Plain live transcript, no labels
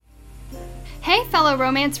Hey, fellow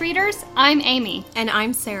romance readers, I'm Amy. And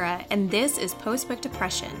I'm Sarah, and this is Post-Book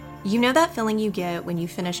Depression. You know that feeling you get when you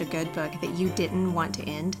finish a good book that you didn't want to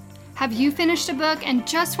end? Have you finished a book and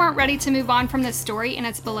just weren't ready to move on from the story and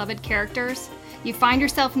its beloved characters? You find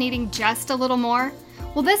yourself needing just a little more?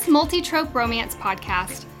 Well, this multi-trope romance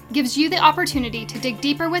podcast gives you the opportunity to dig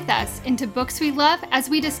deeper with us into books we love as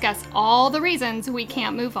we discuss all the reasons we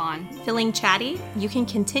can't move on. Feeling chatty? You can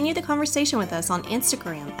continue the conversation with us on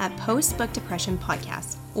Instagram at Post-Book Depression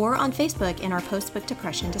Podcast or on Facebook in our Post-Book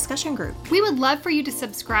Depression discussion group. We would love for you to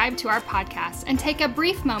subscribe to our podcast and take a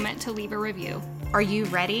brief moment to leave a review. Are you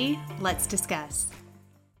ready? Let's discuss.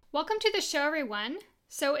 Welcome to the show, everyone.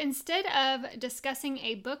 So instead of discussing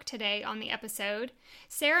a book today on the episode,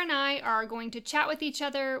 Sarah and I are going to chat with each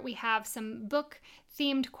other. We have some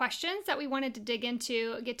book-themed questions that we wanted to dig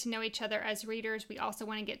into, get to know each other as readers. We also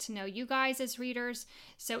want to get to know you guys as readers.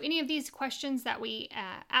 So any of these questions that we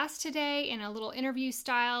asked today in a little interview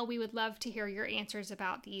style, we would love to hear your answers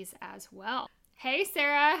about these as well. Hey,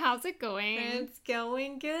 Sarah, how's it going? It's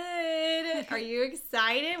going good. Are you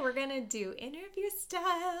excited? We're going to do interview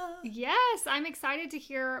style. Yes, I'm excited to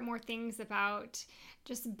hear more things about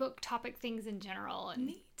just book topic things in general. And,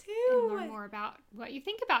 Me too. And learn more about what you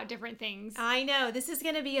think about different things. I know. This is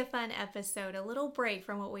going to be a fun episode. A little break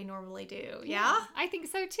from what we normally do. Yeah? I think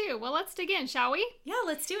so too. Well, let's dig in, shall we? Yeah,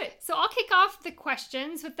 let's do it. So I'll kick off the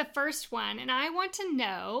questions with the first one. And I want to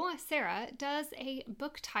know, Sarah, does a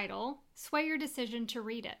book title sway your decision to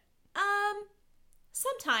read it?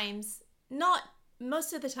 Sometimes. Not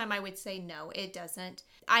most of the time. I would say no, it doesn't.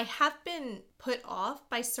 I have been put off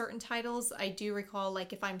by certain titles. I do recall,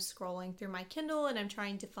 like, if I'm scrolling through my Kindle and I'm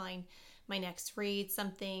trying to find my next read,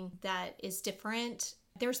 something that is different.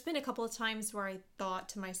 There's been a couple of times where I thought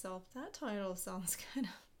to myself, that title sounds kind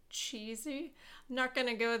of cheesy. I'm not going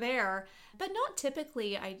to go there. But not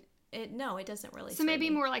typically. No, it doesn't really. So maybe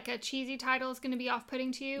more like a cheesy title is going to be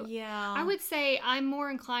off-putting to you? Yeah. I would say I'm more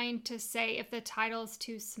inclined to say if the title's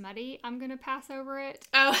too smutty, I'm going to pass over it.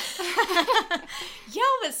 Oh. Yeah,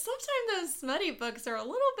 but sometimes those smutty books are a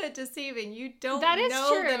little bit deceiving. You don't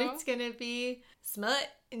know that it's going to be smut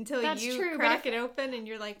until you crack it open and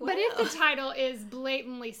you're like, wow. But if the title is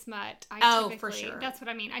blatantly smut, for sure. That's what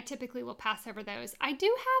I mean. I typically will pass over those. I do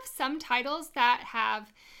have some titles that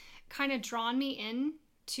have kind of drawn me in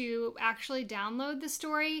to actually download the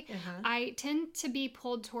story. I tend to be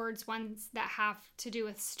pulled towards ones that have to do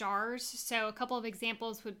with stars. So a couple of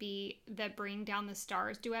examples would be the Bring Down the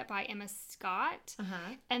Stars duet by Emma Scott.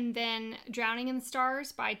 And then Drowning in the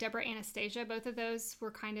Stars by Deborah Anastasia. Both of those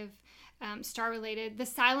were kind of star related. The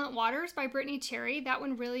Silent Waters by Brittany Cherry. That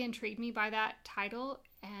one really intrigued me by that title.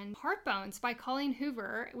 And Heartbones by Colleen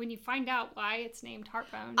Hoover, when you find out why it's named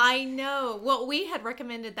Heartbones. I know. Well, we had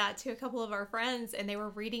recommended that to a couple of our friends, and they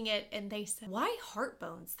were reading it, and they said, why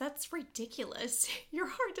Heartbones? That's ridiculous. Your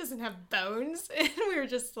heart doesn't have bones. And we were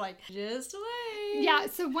just like, just wait. Yeah,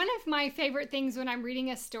 so one of my favorite things when I'm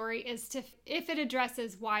reading a story is if it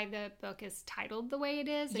addresses why the book is titled the way it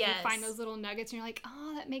is, and you find those little nuggets, and you're like,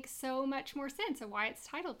 oh, that makes so much more sense of why it's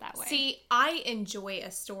titled that way. See, I enjoy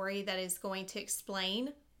a story that is going to explain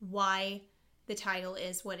why the title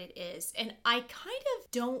is what it is. And I kind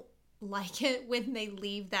of don't like it when they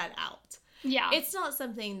leave that out. Yeah. It's not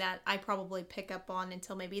something that I probably pick up on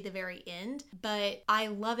until maybe the very end, but I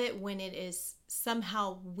love it when it is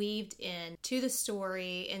somehow weaved in to the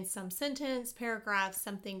story in some sentence, paragraph,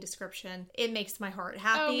 something, description. It makes my heart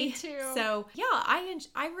happy. Oh, me too. So yeah,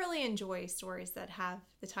 I really enjoy stories that have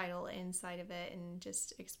the title inside of it and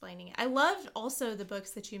just explaining it. I love also the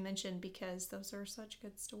books that you mentioned because those are such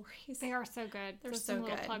good stories. They are so good. They're There's so some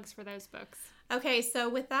little good. plugs for those books. Okay, so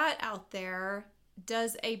with that out there,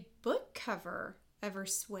 does a book cover ever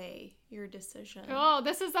sway your decision? Oh,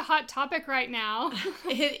 this is a hot topic right now.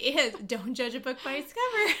 It is. Don't judge a book by its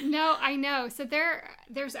cover. No, I know. So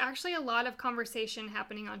there's actually a lot of conversation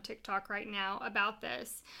happening on TikTok right now about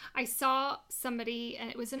this. I saw somebody,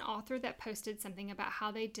 and it was an author that posted something about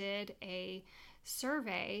how they did a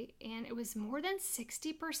survey, and it was more than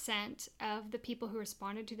 60% of the people who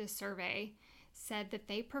responded to this survey said that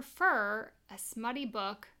they prefer a smutty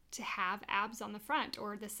book to have abs on the front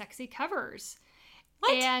or the sexy covers.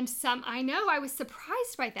 What? And I know, I was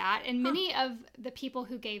surprised by that. And many of the people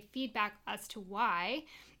who gave feedback as to why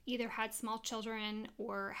either had small children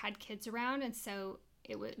or had kids around. And so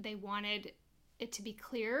they wanted it to be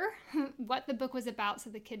clear what the book was about so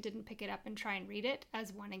the kid didn't pick it up and try and read it,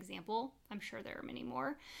 as one example. I'm sure there are many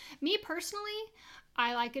more. Me personally,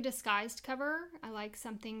 I like a disguised cover. I like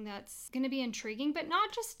something that's going to be intriguing, but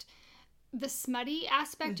not just the smutty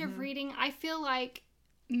aspect of reading. I feel like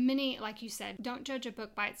many, like you said, don't judge a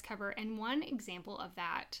book by its cover. And one example of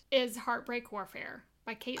that is Heartbreak Warfare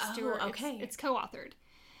by Kate Stewart. Okay. It's co-authored.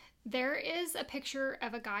 There is a picture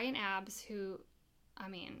of a guy in abs who, I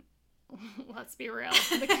mean, let's be real.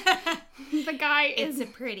 The guy is... It's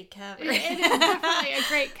a pretty cover. It is definitely a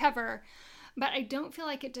great cover. But I don't feel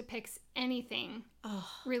like it depicts anything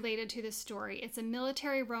related to this story. It's a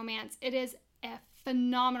military romance. It is a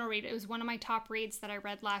phenomenal read. It was one of my top reads that I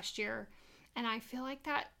read last year. And I feel like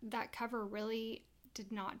that cover really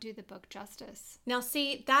did not do the book justice. Now,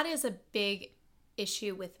 see, that is a big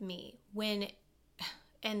issue with me when,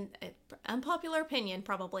 and unpopular opinion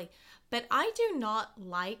probably, but I do not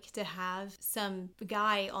like to have some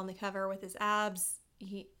guy on the cover with his abs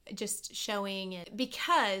just showing it,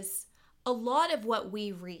 because a lot of what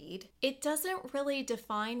we read, it doesn't really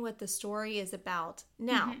define what the story is about.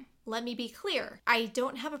 Now, let me be clear. I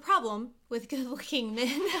don't have a problem with good-looking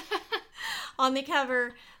men on the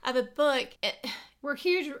cover of a book. We're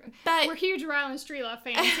huge Rylan Strela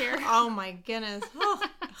fans here. Oh my goodness. Oh,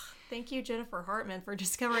 thank you, Jennifer Hartman, for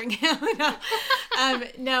discovering him.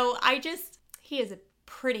 No, he is a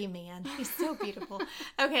pretty man. He's so beautiful.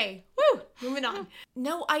 Okay, moving on.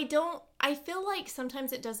 No, I don't. I feel like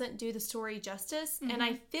sometimes it doesn't do the story justice, and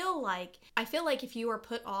I feel like if you are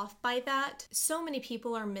put off by that, so many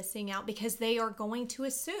people are missing out because they are going to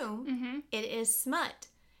assume it is smut,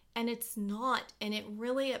 and it's not, and it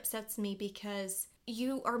really upsets me because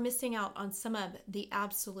you are missing out on some of the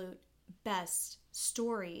absolute best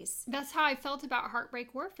stories. That's how I felt about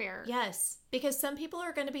Heartbreak Warfare. Yes, because some people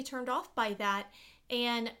are going to be turned off by that.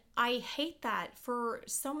 And I hate that for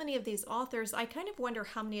so many of these authors. I kind of wonder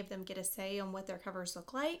how many of them get a say on what their covers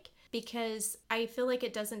look like, because I feel like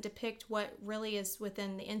it doesn't depict what really is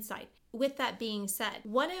within the inside. With that being said,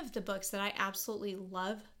 one of the books that I absolutely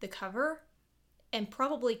love the cover and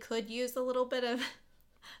probably could use a little bit of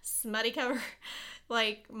smutty cover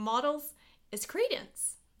like models is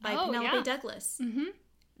Credence by Penelope Douglas.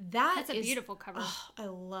 That's a beautiful cover. Oh, I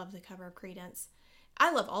love the cover of Credence.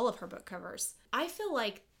 I love all of her book covers. I feel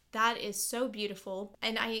like that is so beautiful.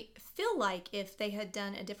 And I feel like if they had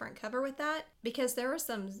done a different cover with that, because there are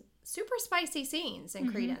some super spicy scenes in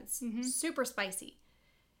Credence. Super spicy.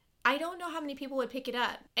 I don't know how many people would pick it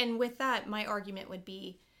up. And with that, my argument would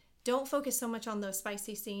be, don't focus so much on those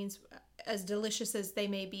spicy scenes, as delicious as they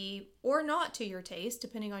may be, or not to your taste,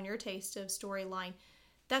 depending on your taste of storyline.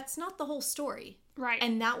 That's not the whole story. Right.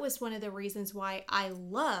 And that was one of the reasons why I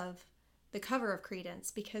love the cover of Credence,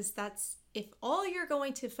 because that's, if all you're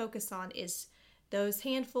going to focus on is those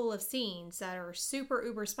handful of scenes that are super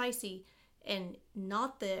uber spicy and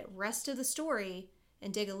not the rest of the story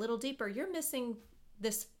and dig a little deeper, you're missing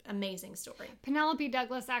this amazing story. Penelope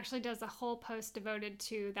Douglas actually does a whole post devoted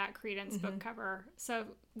to that Credence book cover. So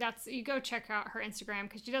you go check out her Instagram,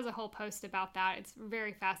 because she does a whole post about that. It's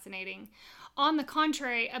very fascinating. On the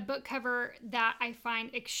contrary, a book cover that I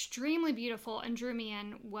find extremely beautiful and drew me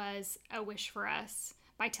in was A Wish for Us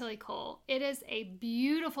by Tilly Cole. It is a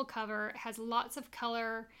beautiful cover. It has lots of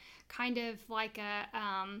color, kind of like a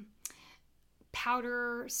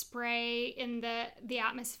powder spray in the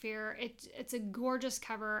atmosphere. It's a gorgeous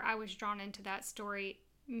cover. I was drawn into that story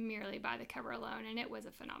merely by the cover alone, and it was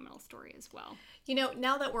a phenomenal story as well. You know,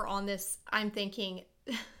 now that we're on this, I'm thinking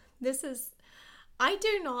I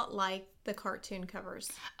do not like the cartoon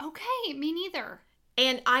covers. Okay, me neither.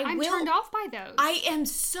 And I'm turned off by those. I am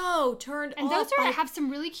so turned off. And those have some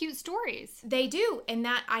really cute stories. They do. And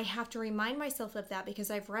that I have to remind myself of that,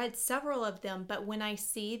 because I've read several of them. But when I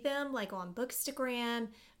see them like on Bookstagram,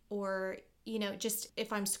 or, you know, just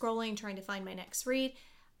if I'm scrolling trying to find my next read,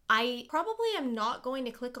 I probably am not going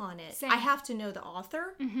to click on it. Same. I have to know the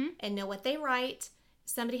author and know what they write.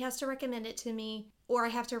 Somebody has to recommend it to me, or I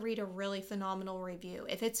have to read a really phenomenal review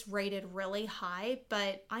if it's rated really high.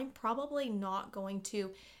 But I'm probably not going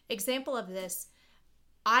to. Example of this,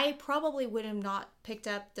 I probably would have not picked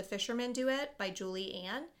up The Fisherman Duet by Julie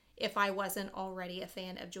Ann if I wasn't already a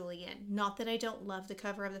fan of Julie Ann. Not that I don't love the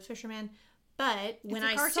cover of The Fisherman, but when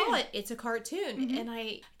I saw it, it's a cartoon. And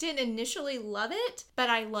I didn't initially love it, but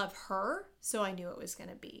I love her, so I knew it was going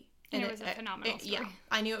to be. And it was a phenomenal story. Yeah,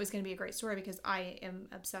 I knew it was going to be a great story because I am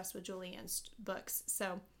obsessed with Julie Ann's books,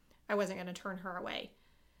 so I wasn't going to turn her away.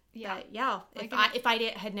 Yeah, but yeah. If I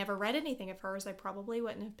had never read anything of hers, I probably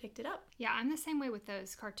wouldn't have picked it up. Yeah, I'm the same way with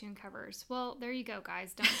those cartoon covers. Well, there you go,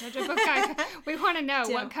 guys. Don't judge a book guy. We want to know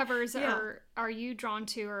what covers are you drawn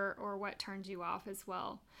to, or what turns you off as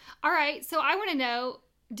well. All right, so I want to know,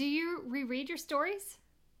 do you reread your stories?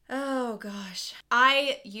 Oh gosh,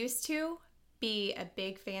 I used to be a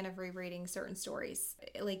big fan of rereading certain stories,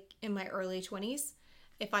 like in my early 20s.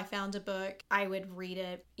 if I found a book, I would read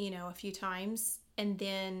it, a few times. And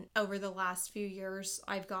then over the last few years,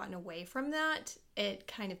 I've gotten away from that. It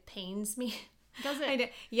kind of pains me. Does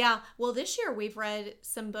it? Yeah. Well, this year we've read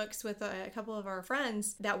some books with a couple of our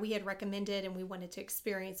friends that we had recommended and we wanted to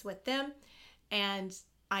experience with them. And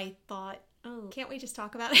I thought, oh, can't we just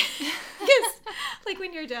talk about it? Because, like,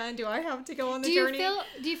 when you're done, do I have to go on the journey?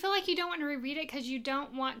 Do you feel like you don't want to reread it because you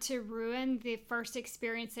don't want to ruin the first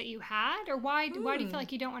experience that you had? Or why do you feel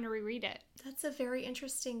like you don't want to reread it? That's a very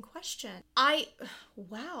interesting question.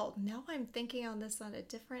 Wow, now I'm thinking on this on a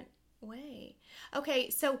different way. Okay,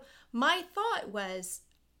 so my thought was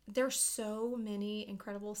there's so many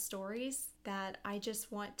incredible stories that I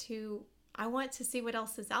want to see what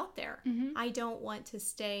else is out there. Mm-hmm. I don't want to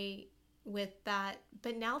stay with that.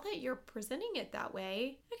 But now that you're presenting it that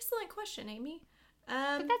way, excellent question, Amy.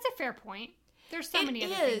 But that's a fair point. There's so many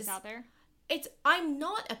other things out there. I'm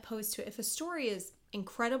not opposed to it. If a story is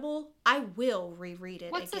incredible, I will reread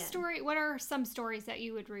it. What's the story? What are some stories that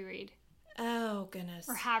you would reread? Oh, goodness.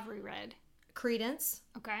 Or have reread? Credence.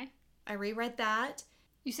 Okay. I reread that.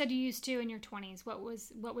 You said you used to in your 20s.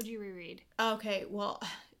 What would you reread? Okay, well,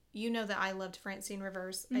 you know that I loved Francine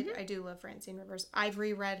Rivers. Mm-hmm. I do love Francine Rivers. I've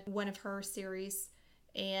reread one of her series,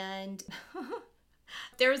 and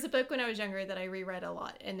there was a book when I was younger that I reread a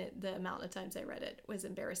lot, and the amount of times I read it was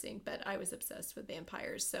embarrassing, but I was obsessed with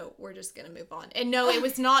vampires, so we're just going to move on. And no, it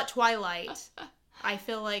was not Twilight. I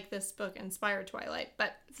feel like this book inspired Twilight,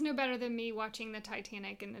 but it's no better than me watching the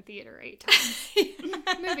Titanic in the theater 8 times.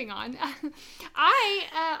 Moving on.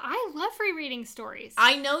 I love rereading stories.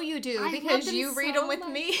 I know you do because you read them with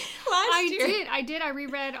me last year. I did. I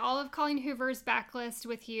reread all of Colleen Hoover's Backlist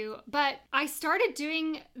with you, but I started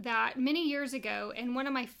doing that many years ago, and one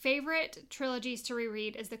of my favorite trilogies to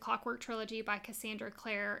reread is the Clockwork Trilogy by Cassandra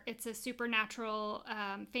Clare. It's a supernatural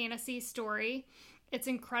fantasy story. It's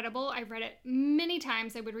incredible. I've read it many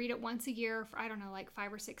times. I would read it once a year for,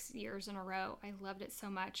 5 or 6 years in a row. I loved it so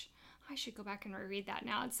much. I should go back and reread that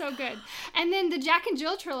now. It's so good. And then the Jack and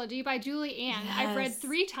Jill trilogy by Julie Ann. Yes. I've read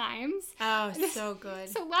 3 times. Oh, so good.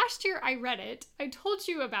 So last year I read it. I told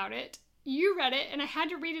you about it. You read it, and I had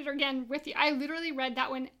to read it again with you. I literally read that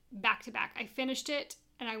one back to back. I finished it,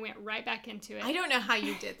 and I went right back into it. I don't know how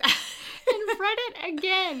you did that. And read it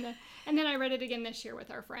again. And then I read it again this year with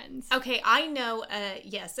our friends. Okay, I know,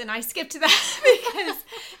 yes, and I skipped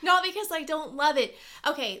that not because I don't love it.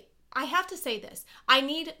 Okay, I have to say this. I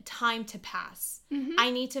need time to pass. Mm-hmm. I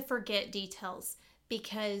need to forget details,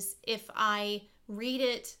 because if I read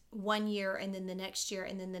it one year and then the next year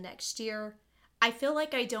and then the next year, I feel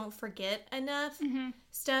like I don't forget enough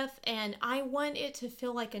stuff, and I want it to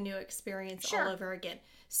feel like a new experience all over again.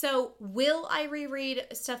 So will I reread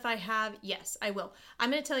stuff I have? Yes, I will.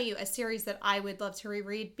 I'm going to tell you a series that I would love to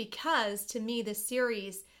reread, because to me, the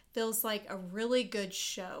series feels like a really good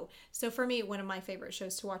show. So for me, one of my favorite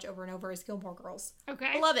shows to watch over and over is Gilmore Girls. Okay.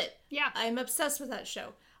 I love it. Yeah. I'm obsessed with that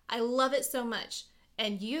show. I love it so much.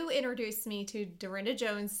 And you introduced me to Dorinda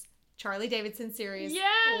Jones' Charlie Davidson series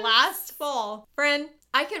last fall. Friend,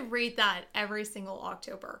 I could read that every single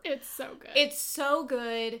October. It's so good. It's so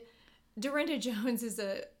good. Dorinda Jones is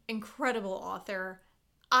an incredible author.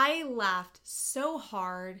 I laughed so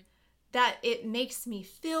hard that it makes me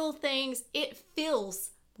feel things. It feels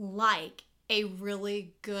like a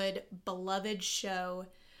really good, beloved show.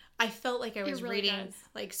 I felt like I was reading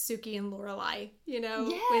like Suki and Lorelai,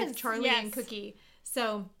 with Charlie and Cookie.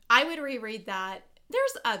 So I would reread that.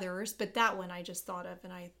 There's others, but that one I just thought of,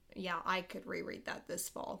 and I could reread that this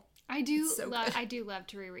fall. I do love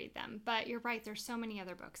to reread them, but you're right. There's so many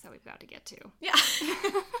other books that we've got to get to. Yeah.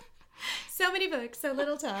 So many books, so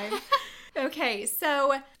little time. Okay,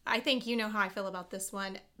 so I think you know how I feel about this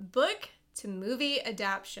one. Book to movie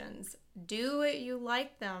adaptions. Do you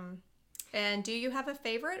like them? And do you have a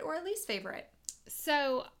favorite or a least favorite?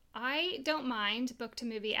 So I don't mind book to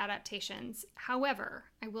movie adaptations. However,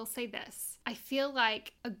 I will say this. I feel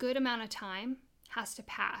like a good amount of time has to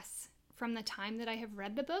pass from the time that I have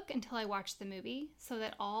read the book until I watch the movie, so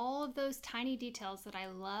that all of those tiny details that I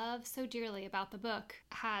love so dearly about the book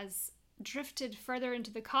has drifted further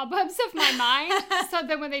into the cobwebs of my mind, so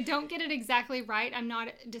that when they don't get it exactly right, I'm not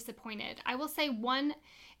disappointed. I will say one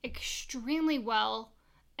extremely well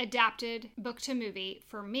adapted book to movie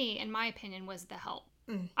for me, in my opinion, was The Help.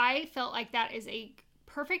 I felt like that is a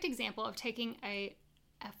perfect example of taking a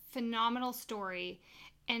phenomenal story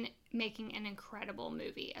and making an incredible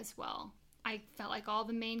movie as well. I felt like all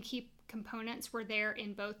the main key components were there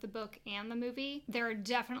in both the book and the movie. There are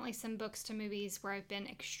definitely some books to movies where I've been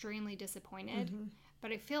extremely disappointed,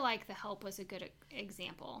 but I feel like The Help was a good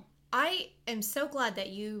example. I am so glad that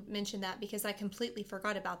you mentioned that because I completely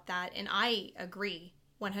forgot about that. And I agree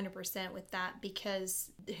 100% with that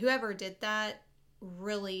because whoever did that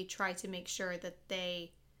really tried to make sure that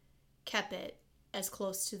they kept it as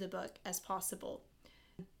close to the book as possible.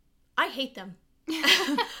 I hate them.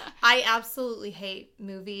 I absolutely hate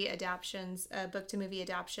movie adaptions, book to movie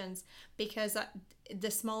adaptions, because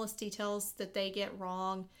the smallest details that they get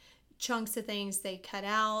wrong, chunks of things they cut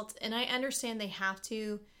out, and I understand they have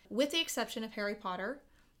to, with the exception of Harry Potter.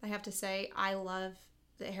 I have to say, I love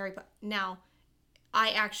the Harry Potter. Now, I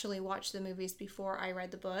actually watched the movies before I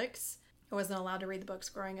read the books. I wasn't allowed to read the books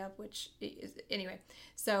growing up, which is, anyway.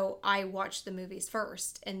 So I watched the movies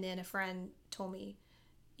first, and then a friend told me,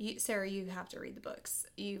 Sarah, you have to read the books.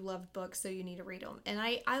 You love books, so you need to read them. And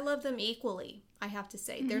I love them equally, I have to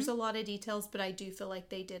say. Mm-hmm. There's a lot of details, but I do feel like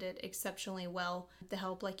they did it exceptionally well. The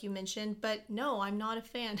help, like you mentioned. But no, I'm not a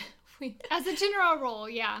fan. As a general rule,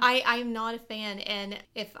 yeah. I'm not a fan. And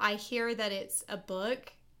if I hear that it's a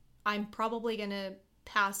book, I'm probably going to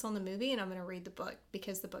pass on the movie and I'm going to read the book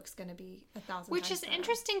because the book's going to be 1,000 Which times is better.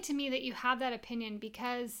 Interesting to me that you have that opinion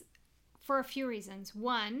because for a few reasons.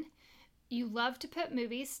 One, you love to put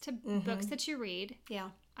movies to books that you read. Yeah.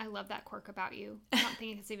 I love that quirk about you. I don't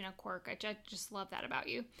think it's even a quirk. I just love that about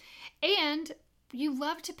you. And you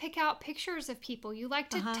love to pick out pictures of people. You like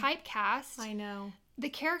to typecast. I know. The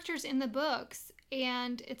characters in the books.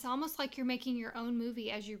 And it's almost like you're making your own movie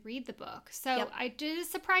as you read the book. So it is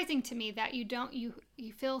surprising to me that you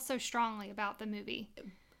feel so strongly about the movie.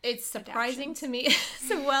 It's surprising to me as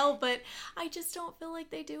well, but I just don't feel like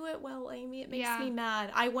they do it well, Amy. It makes me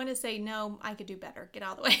mad. I want to say, no, I could do better. Get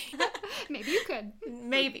out of the way. Maybe you could.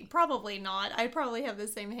 Maybe. Probably not. I probably have the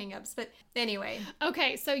same hangups, but anyway.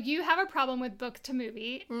 Okay, so you have a problem with book to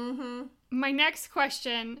movie. Mm-hmm. My next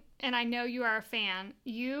question, and I know you are a fan,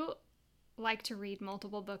 you like to read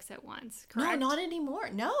multiple books at once, correct? No, not anymore.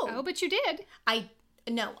 No. Oh, but you did. I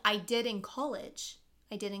did in college.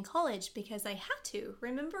 I did in college because I had to.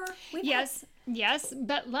 Remember? Yes.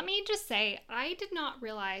 But let me just say, I did not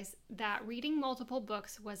realize that reading multiple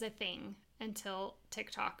books was a thing until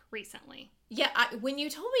TikTok recently. Yeah, when you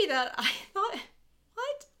told me that, I thought,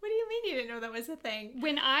 what? What do you mean you didn't know that was a thing?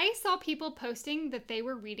 When I saw people posting that they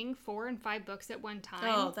were reading 4 and 5 books at one time.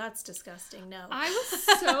 Oh, that's disgusting. No. I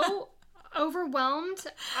was so overwhelmed.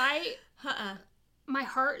 My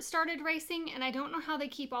heart started racing, and I don't know how they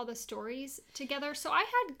keep all the stories together. So I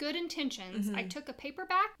had good intentions. I took a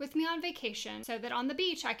paperback with me on vacation so that on the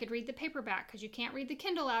beach I could read the paperback because you can't read the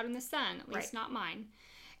Kindle out in the sun, at least not mine.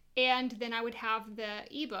 And then I would have the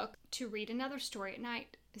ebook to read another story at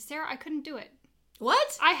night. Sarah, I couldn't do it.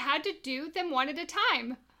 What? I had to do them one at a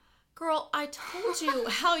time. Girl, I told you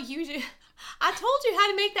how you do. I told you how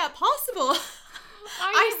to make that possible.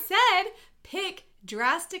 I said pick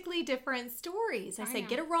drastically different stories. I said,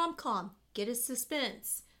 get a rom-com, get a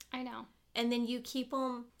suspense. I know. And then you keep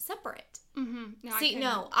them separate. Mm-hmm.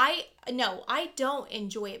 No, I don't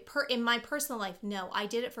enjoy it. In my personal life, no. I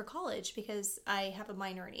did it for college because I have a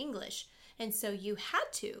minor in English. And so you had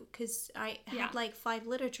to because I had like 5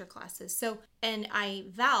 literature classes. So, and I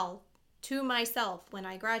vow to myself when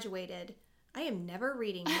I graduated, I am never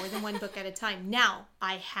reading more than one book at a time. Now,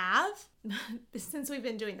 I have, since we've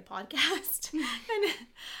been doing the podcast, and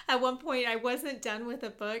at one point I wasn't done with a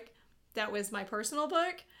book that was my personal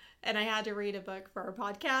book, and I had to read a book for our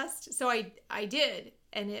podcast. So I did,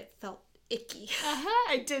 and it felt icky.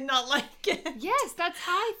 I did not like it. Yes, that's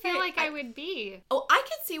how I feel like I would be. Oh, I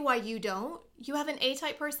can see why you don't. You have an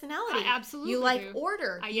A-type personality. I absolutely You like do.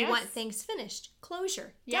 order. You want things finished.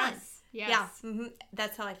 Closure. Done. Yes. Yeah. Mm-hmm.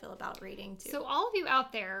 That's how I feel about reading, too. So all of you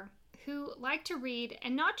out there who like to read,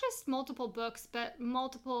 and not just multiple books, but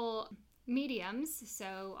multiple mediums,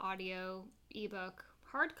 so audio, ebook,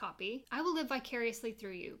 hard copy, I will live vicariously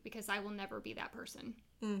through you because I will never be that person.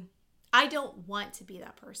 I don't want to be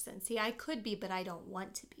that person. See, I could be, but I don't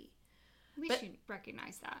want to be. At least you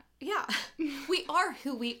recognize that. Yeah. We are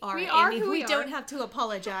who we are. We are Amy. who we are. Don't have to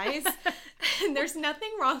apologize. And there's nothing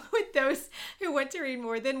wrong with those who want to read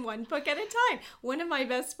more than one book at a time. One of my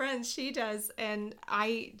best friends, she does. And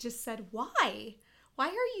I just said, why? Why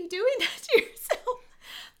are you doing that to yourself?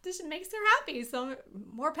 This makes her happy. So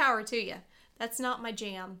more power to you. That's not my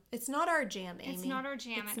jam. It's not our jam, Amy. It's not our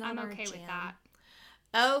jam, and I'm okay with that.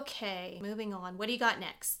 Okay, moving on. What do you got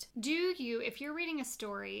next? Do you, if you're reading a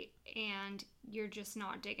story and you're just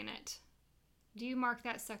not digging it, do you mark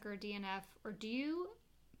that sucker DNF, or do you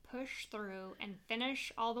push through and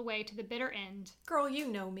finish all the way to the bitter end? Girl, you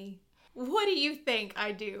know me. What do you think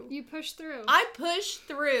I do? You push through. I push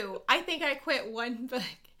through. I think I quit one book,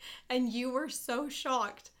 and you were so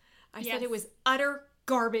shocked. I said it was utter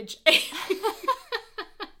garbage. It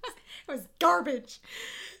was garbage.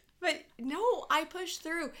 But no, I pushed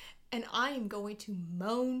through, and I am going to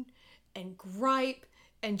moan and gripe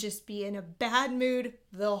and just be in a bad mood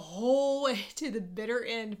the whole way to the bitter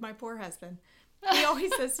end. My poor husband. He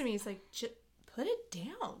always says to me, he's like, put it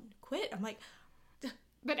down. Quit. I'm like,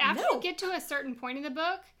 but after you get to a certain point in the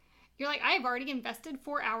book, you're like, I have already invested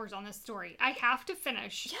 4 hours on this story. I have to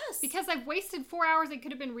finish. Yes. Because I've wasted 4 hours. I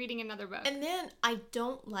could have been reading another book. And then I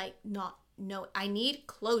don't like not know. I need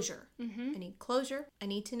closure. Mm-hmm. I need closure. I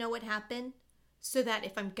need to know what happened so that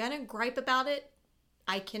if I'm going to gripe about it,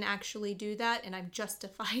 I can actually do that, and I'm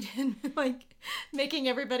justified in like making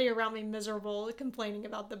everybody around me miserable, complaining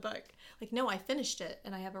about the book. Like, no, I finished it,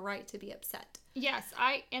 and I have a right to be upset. Yes,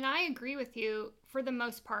 I agree with you for the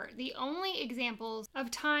most part. The only examples of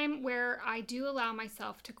time where I do allow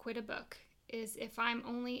myself to quit a book is if I'm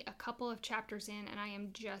only a couple of chapters in and I am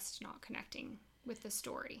just not connecting with the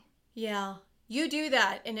story. Yeah. You do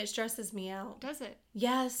that, and it stresses me out. Does it?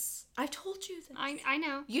 Yes. I've told you this. I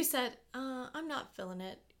know. You said, I'm not feeling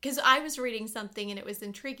it. Because I was reading something, and it was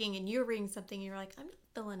intriguing, and you were reading something, and you're like, I'm not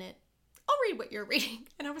feeling it. I'll read what you're reading.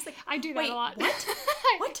 And I was like, I do that a lot. What?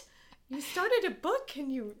 What? You started a book, and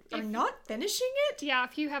you are not finishing it? Yeah,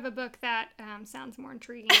 if you have a book that sounds more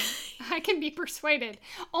intriguing, I can be persuaded.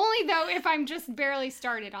 Only, though, if I'm just barely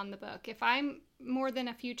started on the book. If I'm more than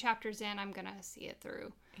a few chapters in, I'm going to see it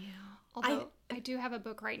through. Yeah. Although I do have a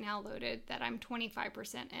book right now loaded that I'm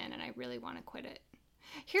 25% in, and I really want to quit it.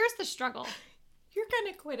 Here's the struggle. You're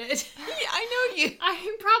going to quit it. Yeah, I know you.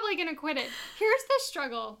 I'm probably going to quit it. Here's the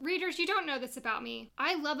struggle. Readers, you don't know this about me.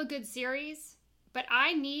 I love a good series, but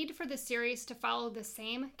I need for the series to follow the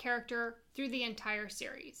same character through the entire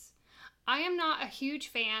series. I am not a huge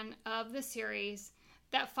fan of the series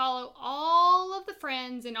that follow all of the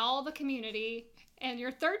friends and all the community, and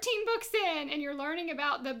you're 13 books in and you're learning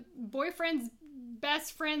about the boyfriend's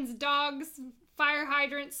best friend's dog's fire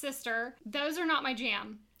hydrant sister. Those are not my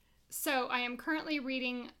jam. So I am currently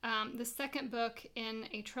reading the second book in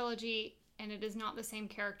a trilogy, and it is not the same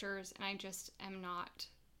characters, and I just am not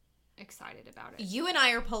excited about it. You and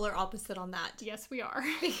I are polar opposite on that. Yes, we are.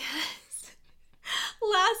 Because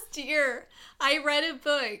last year I read a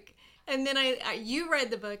book, and then you read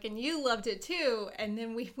the book and you loved it too, and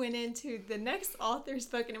then we went into the next author's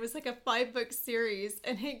book, and it was like a 5-book series,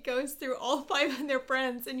 and it goes through all 5 of their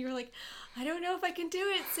friends, and you're like, I don't know if I can do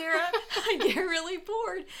it, Sarah. I get really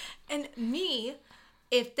bored. And me,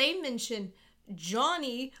 if they mention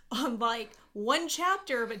Johnny on like one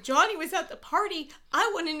chapter, but Johnny was at the party, I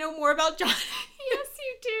want to know more about Johnny. Yes,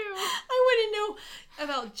 you do. I want to know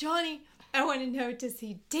about Johnny. I want to know, does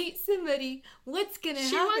he date somebody? What's going to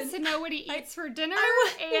happen? She wants to know what he eats for dinner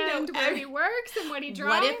and where he works and what he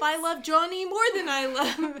drives. What if I love Johnny more than I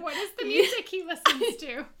love him? What is the music he listens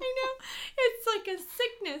to? I know. It's like a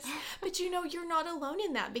sickness. But you're not alone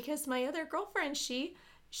in that, because my other girlfriend, she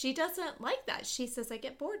doesn't like that. She says, I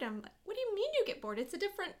get bored. I'm like, what do you mean you get bored? It's a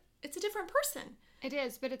different person. It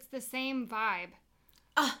is, but it's the same vibe.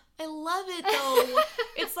 I love it, though.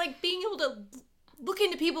 It's like being able to look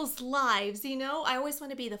into people's lives, I always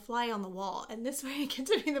want to be the fly on the wall, and this way I get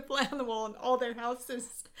to be the fly on the wall in all their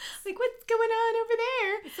houses. Like, what's going on over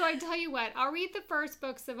there? So I tell you what, I'll read the first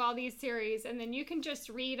books of all these series, and then you can just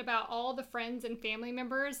read about all the friends and family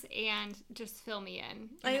members and just fill me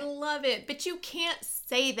in. I love it, but you can't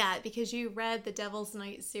say that because you read the Devil's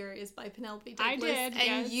Night series by Penelope Douglas. I did,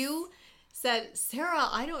 and you said, Sarah,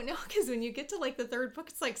 I don't know, because when you get to like the third book,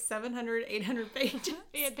 it's like 700, 800 pages.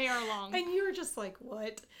 Yeah, they are long. And you were just like,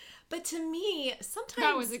 what? But to me, sometimes...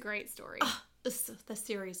 That was a great story. The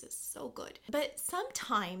series is so good. But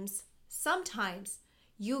sometimes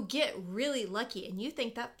you get really lucky and you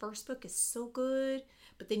think that first book is so good,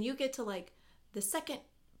 but then you get to like the second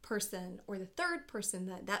person or the third person,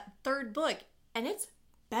 that third book, and it's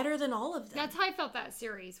better than all of them. That's how I felt that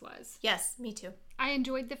series was. Yes, me too. I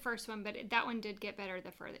enjoyed the first one, but that one did get better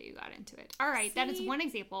the further you got into it. All right, that is one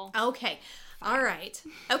example. Okay. All right.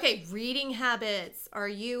 Okay, reading habits. Are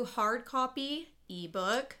you hard copy,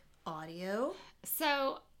 ebook, audio?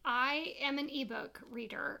 So I am an ebook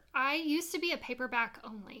reader. I used to be a paperback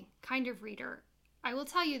only kind of reader. I will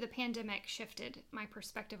tell you the pandemic shifted my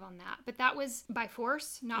perspective on that, but that was by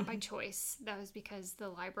force, not by choice. That was because the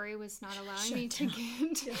library was not allowing me to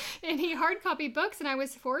get any hard copy books, and I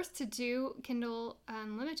was forced to do Kindle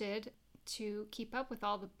Unlimited to keep up with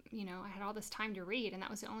all the, I had all this time to read, and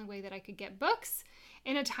that was the only way that I could get books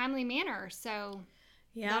in a timely manner. So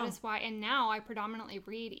that is why, and now I predominantly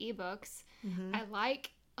read ebooks. I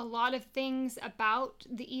like a lot of things about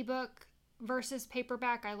the ebook versus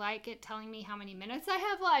paperback. I like it telling me how many minutes I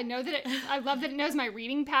have left. I know that I love that it knows my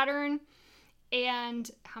reading pattern and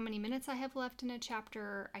how many minutes I have left in a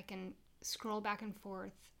chapter. I can scroll back and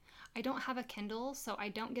forth. I don't have a Kindle, so I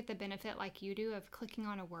don't get the benefit like you do of clicking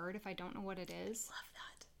on a word if I don't know what it is. Love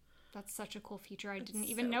that. That's such a cool feature. I didn't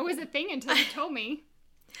even know was a thing until you told me.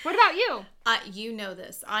 What about you? You know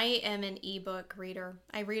this. I am an ebook reader.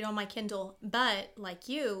 I read on my Kindle, but like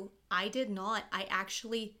you, I did not. I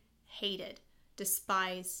actually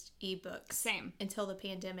despised ebooks. Same. Until the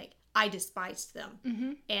pandemic. I despised them.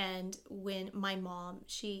 Mm-hmm. And when my mom,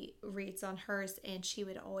 she reads on hers, and she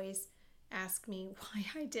would always ask me why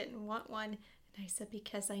I didn't want one. And I said,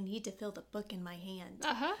 because I need to feel the book in my hand.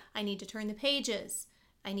 Uh-huh. I need to turn the pages.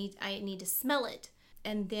 I need to smell it.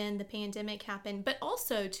 And then the pandemic happened. But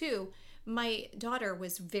also, too, my daughter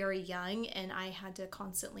was very young, and I had to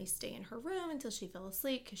constantly stay in her room until she fell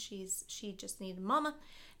asleep because she just needed mama,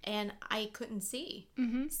 and I couldn't see.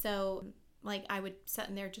 Mm-hmm. So, like, I would sit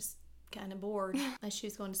in there just kind of bored as she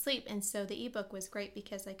was going to sleep. And so the ebook was great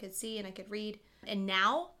because I could see and I could read. And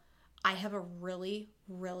now I have a really,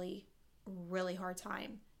 really, really hard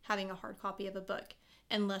time having a hard copy of a book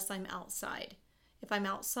unless I'm outside. If I'm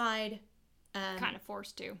outside... kind of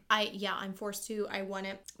forced to. I'm forced to. I want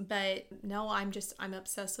it. But no, I'm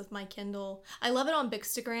obsessed with my Kindle. I love it on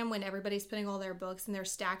Bookstagram when everybody's putting all their books and they're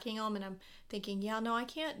stacking them, and I'm thinking, yeah, no, I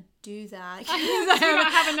can't do that. I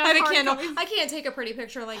have a Kindle. I can't take a pretty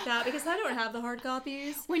picture like that because I don't have the hard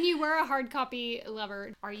copies. When you were a hard copy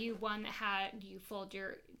lover, are you one that do you fold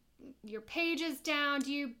your pages down?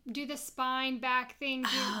 Do you do the spine back thing?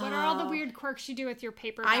 What are all the weird quirks you do with your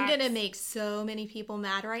paperbacks? I'm going to make so many people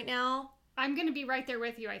mad right now. I'm going to be right there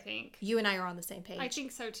with you, I think. You and I are on the same page. I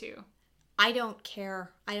think so, too. I don't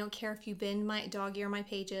care. I don't care if you bend my dog ear my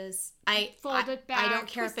pages. Fold it back. I don't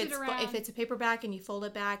care if it's a paperback and you fold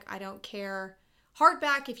it back. I don't care.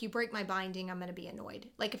 Hardback, if you break my binding, I'm going to be annoyed.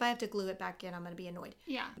 Like, if I have to glue it back in, I'm going to be annoyed.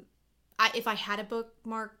 Yeah. If I had a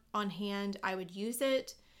bookmark on hand, I would use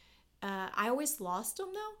it. I always lost them,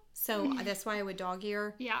 though. So that's why I would dog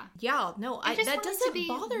ear. Yeah. Yeah, no, that doesn't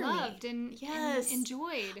bother me. Loved and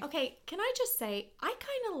enjoyed. Okay, can I just say, I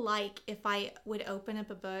kind of like if I would open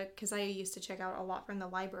up a book, because I used to check out a lot from the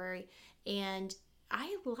library, and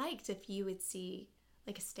I liked if you would see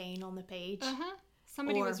like a stain on the page. Uh-huh.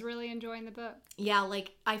 Somebody was really enjoying the book. Yeah,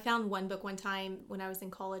 like I found one book one time when I was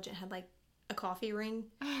in college. It had like a coffee ring.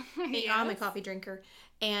 Yes. I'm a coffee drinker.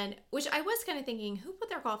 And which I was kind of thinking, who put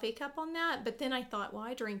their coffee cup on that? But then I thought, well,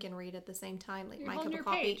 I drink and read at the same time. Like, my cup of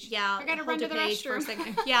coffee. Page. Yeah. I gotta run to the restroom for a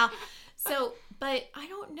second. Yeah. So, but I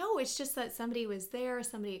don't know. It's just that somebody was there.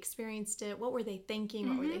 Somebody experienced it. What were they thinking?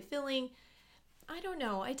 Mm-hmm. What were they feeling? I don't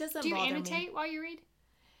know. It doesn't bother me. Do you annotate while you read?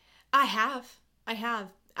 I have.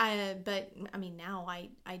 But I mean, now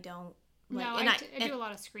I don't. Like, no, I do a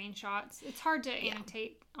lot of screenshots. It's hard to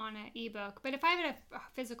annotate on an ebook, but if I have a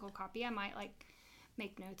physical copy, I might like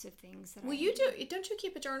make notes of things. Don't you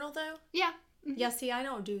keep a journal though? Yeah. Mm-hmm. Yeah. See, I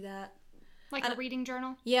don't do that. Like a reading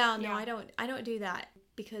journal? Yeah. No, I don't do that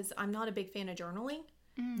because I'm not a big fan of journaling.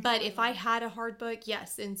 But if I had a hard book,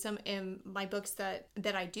 yes, in my books that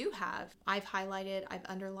I do have, I've highlighted, I've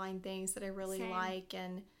underlined things that I really like,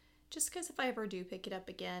 and just because if I ever do pick it up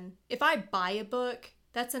again, if I buy a book.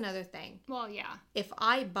 That's another thing. Well, yeah. If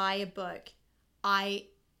I buy a book, I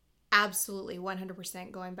absolutely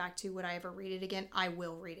 100% going back to would I ever read it again? I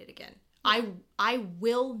will read it again. Yeah. I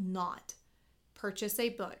will not purchase a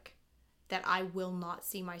book that I will not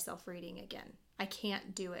see myself reading again. I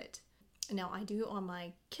can't do it. Now, I do on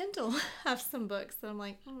my Kindle have some books that I'm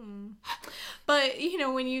like, But,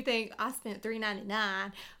 when you think I spent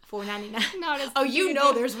 $3.99,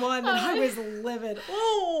 $4.99. There's one that I was livid.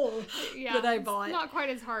 Oh, yeah, that I bought. It's not quite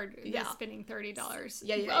as hard as spending $30.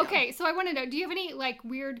 Yeah. Okay, so I want to know, do you have any, like,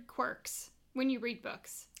 weird quirks when you read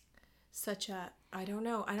books? I don't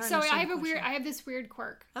know. I have this weird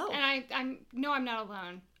quirk. Oh. And I'm not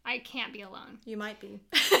alone. I can't be alone. You might be.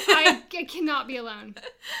 I cannot be alone.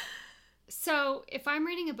 So, if I'm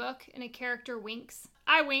reading a book and a character winks,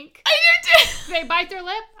 I wink. I do too. They bite their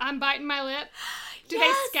lip, I'm biting my lip. Do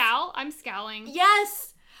they scowl? I'm scowling.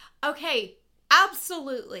 Yes. Okay.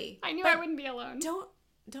 Absolutely. I knew I wouldn't be alone. Don't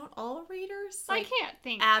all readers? I can't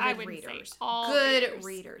think. Avid readers. All good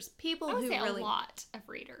readers. People who really. A lot of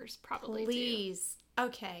readers probably Please. Do.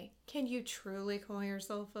 Okay. Can you truly call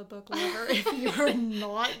yourself a book lover if you're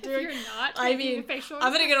not doing? If you're not. I mean,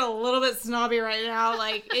 I'm gonna get a little bit snobby right now.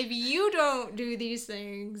 Like, if you don't do these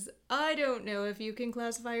things, I don't know if you can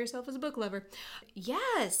classify yourself as a book lover.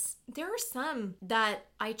 Yes, there are some that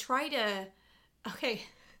I try to. Okay,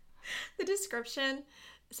 the description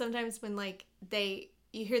sometimes when like they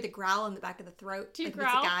you hear the growl in the back of the throat. Do you like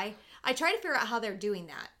growl? It's a guy. I try to figure out how they're doing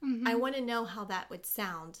that. Mm-hmm. I want to know how that would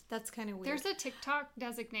sound. That's kind of weird. There's a TikTok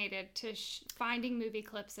designated to finding movie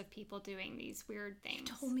clips of people doing these weird things.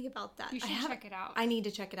 You told me about that. You should check it out. I need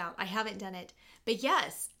to check it out. I haven't done it. But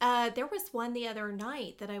yes, there was one the other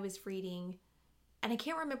night that I was reading, and I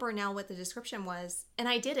can't remember now what the description was, and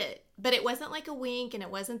I did it. But it wasn't like a wink, and it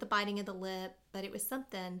wasn't the biting of the lip, but it was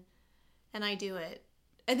something, and I do it.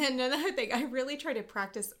 And then another thing, I really try to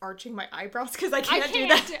practice arching my eyebrows because I can't do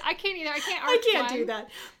that. I can't either. I can't arch I can't one. do that.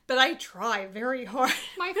 But I try very hard.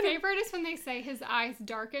 My favorite is when they say his eyes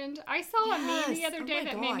darkened. I saw a meme the other day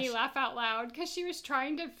that made me laugh out loud because she was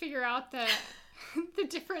trying to figure out the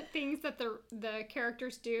different things that the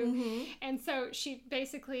characters do. Mm-hmm. And so she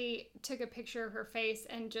basically took a picture of her face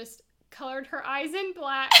and just colored her eyes in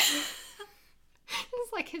black.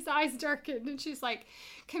 It's like his eyes darkened and she's like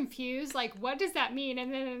confused, like what does that mean?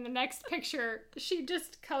 And then in the next picture she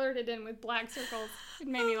just colored it in with black circles. It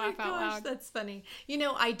made me laugh out loud. That's funny. You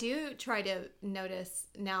know, I do try to notice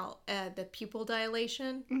now the pupil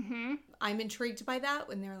dilation. Mm-hmm. I'm intrigued by that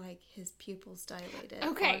when they're like his pupils dilated.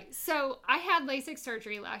 Okay, so I had LASIK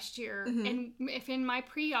surgery last year, mm-hmm. and if in my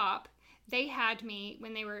pre-op they had me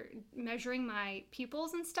when they were measuring my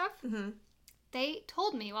pupils and stuff, mm-hmm. they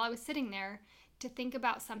told me while I was sitting there to think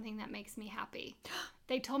about something that makes me happy.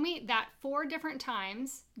 They told me that 4 different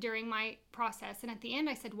times during my process. And at the end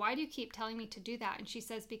I said, why do you keep telling me to do that? And she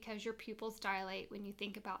says, because your pupils dilate when you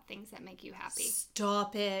think about things that make you happy.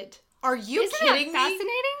 Stop it. Are you Isn't kidding me? That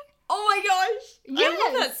fascinating? Oh my gosh. Yes. I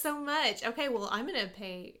love that so much. Okay, well, I'm going to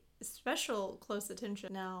pay special close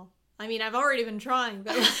attention now. I mean, I've already been trying,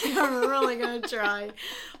 but I'm really going to try.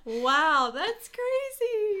 Wow, that's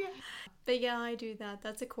crazy. But yeah, I do that.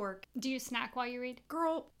 That's a quirk. Do you snack while you read?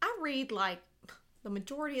 Girl, I read like the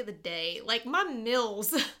majority of the day. Like my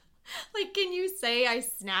meals. Like, can you say I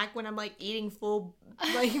snack when I'm like eating full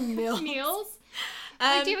like meals? Meals?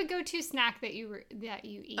 Like, do you have a go-to snack that you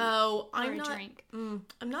eat? Oh, I'm not. Drink?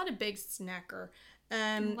 I'm not a big snacker.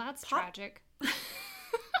 Well, that's tragic.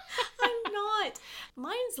 I'm not.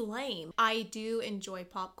 Mine's lame. I do enjoy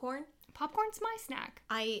popcorn. Popcorn's my snack.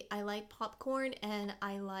 I like popcorn and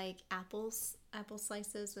I like apple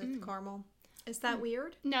slices with caramel. Is that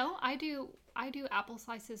weird? No, I do apple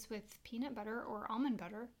slices with peanut butter or almond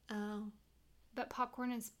butter. Oh. But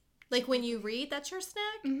popcorn is... Like when you read, that's your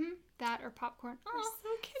snack? Mm-hmm. That or popcorn. Oh, so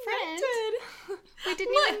connected. We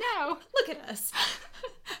didn't even know. Look at us.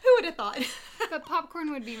 Who would have thought? But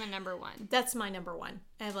popcorn would be my number one. That's my number one.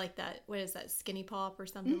 I have like that, what is that, Skinny Pop or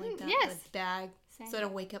something like that? Yes. The bag. Same. So I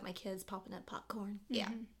don't wake up my kids popping up popcorn. Mm-hmm. Yeah.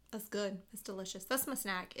 That's good. That's delicious. That's my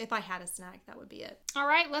snack. If I had a snack, that would be it. All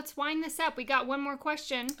right, let's wind this up. We got one more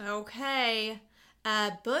question. Okay.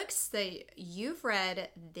 Books that you've read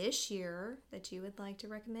this year that you would like to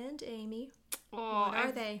recommend, Amy. Oh, what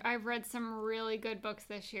are they? I've read some really good books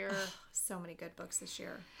this year. So many good books this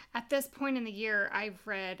year. At this point in the year, I've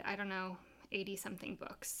read, 80-something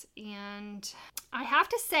books. And I have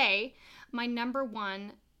to say, my number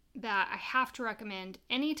one that I have to recommend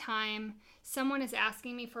anytime someone is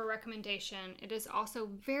asking me for a recommendation, it is also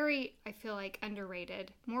very, I feel like,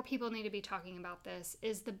 underrated. More people need to be talking about this,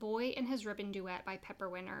 is The Boy and His Ribbon Duet by Pepper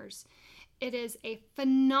Winters. It is a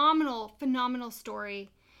phenomenal, phenomenal story.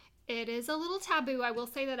 It is a little taboo, I will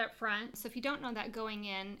say that up front. So if you don't know that going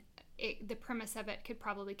in, the premise of it could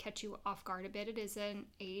probably catch you off guard a bit. It is an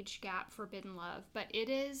age gap forbidden love, but it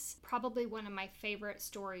is probably one of my favorite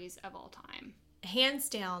stories of all time. Hands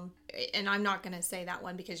down, and I'm not going to say that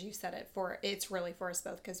one because you said it, it's really for us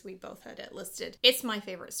both because we both had it listed. It's my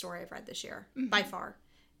favorite story I've read this year, by far.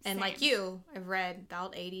 And Same. like you, I've read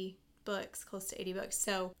about 80 books, close to 80 books.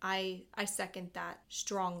 So I second that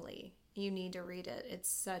strongly. You need to read it. It's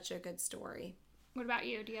such a good story. What about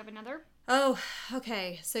you? Do you have another? Oh,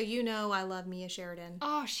 okay. So you know I love Mia Sheridan.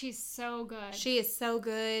 Oh, she's so good. She is so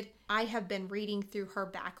good. I have been reading through her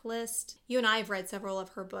backlist. You and I have read several of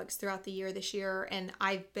her books throughout the year this year, and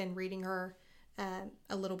I've been reading her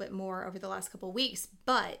a little bit more over the last couple of weeks.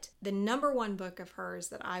 But the number one book of hers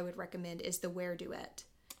that I would recommend is The Were-Duet.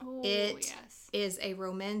 Oh, It is a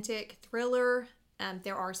romantic thriller.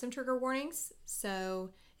 There are some trigger warnings,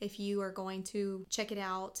 so if you are going to check it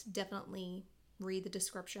out, definitely read the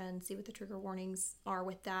description, see what the trigger warnings are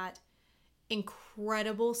with that.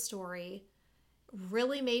 Incredible story.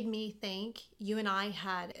 Really made me think. You and I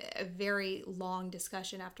had a very long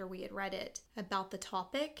discussion after we had read it about the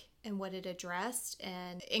topic and what it addressed,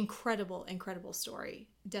 and incredible, incredible story.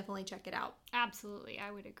 Definitely check it out. Absolutely, I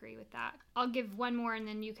would agree with that. I'll give one more and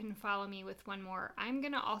then you can follow me with one more. I'm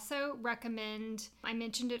going to also recommend, I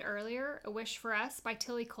mentioned it earlier, A Wish for Us by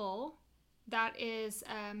Tilly Cole. That is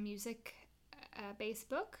a music-based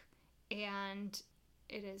book, and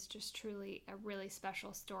it is just truly a really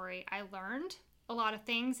special story. I learned a lot of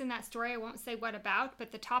things in that story. I won't say what about,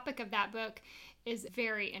 but the topic of that book is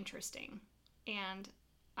very interesting, and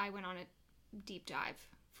I went on a deep dive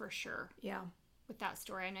for sure. Yeah. With that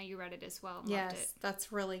story. I know you read it as well. Yes, loved it.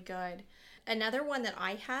 That's really good. Another one that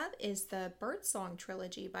I have is the Birdsong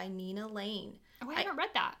Trilogy by Nina Lane. Oh, I haven't read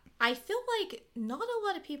that. I feel like not a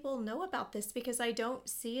lot of people know about this because I don't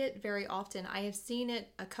see it very often. I have seen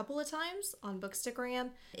it a couple of times on Bookstagram.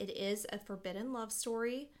 It is a forbidden love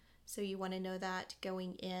story, so you want to know that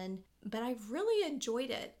going in. But I really enjoyed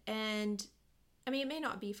it, and I mean, it may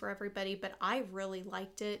not be for everybody, but I really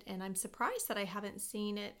liked it, and I'm surprised that I haven't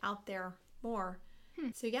seen it out there more.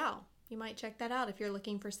 So yeah, you might check that out if you're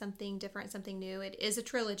looking for something different, something new. It is a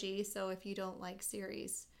trilogy, so if you don't like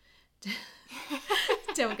series,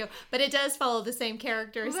 don't go. But it does follow the same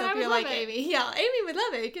characters. Well, so if you're like Amy, Amy would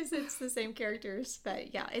love it because it's the same characters.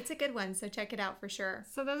 But yeah, it's a good one, so check it out for sure.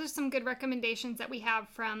 So those are some good recommendations that we have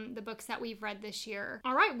from the books that we've read this year.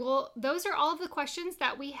 All right, well, those are all of the questions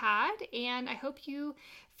that we had, and I hope you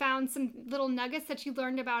found some little nuggets that you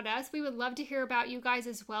learned about us. We would love to hear about you guys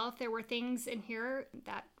as well. If there were things in here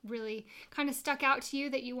that really kind of stuck out to you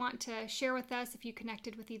that you want to share with us, if you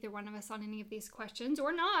connected with either one of us on any of these questions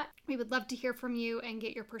or not, we would love to hear from you and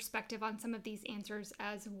get your perspective on some of these answers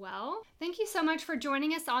as well. Thank you so much for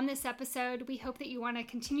joining us on this episode. We hope that you want to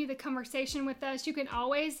continue the conversation with us. You can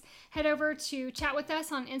always head over to chat with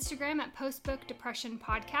us on Instagram at Postbook Depression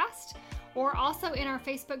Podcast, or also in our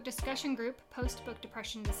Facebook discussion group, Post Book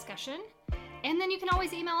Depression Discussion. And then you can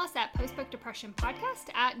always email us at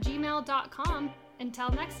postbookdepressionpodcast@gmail.com. Until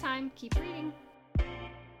next time, keep reading.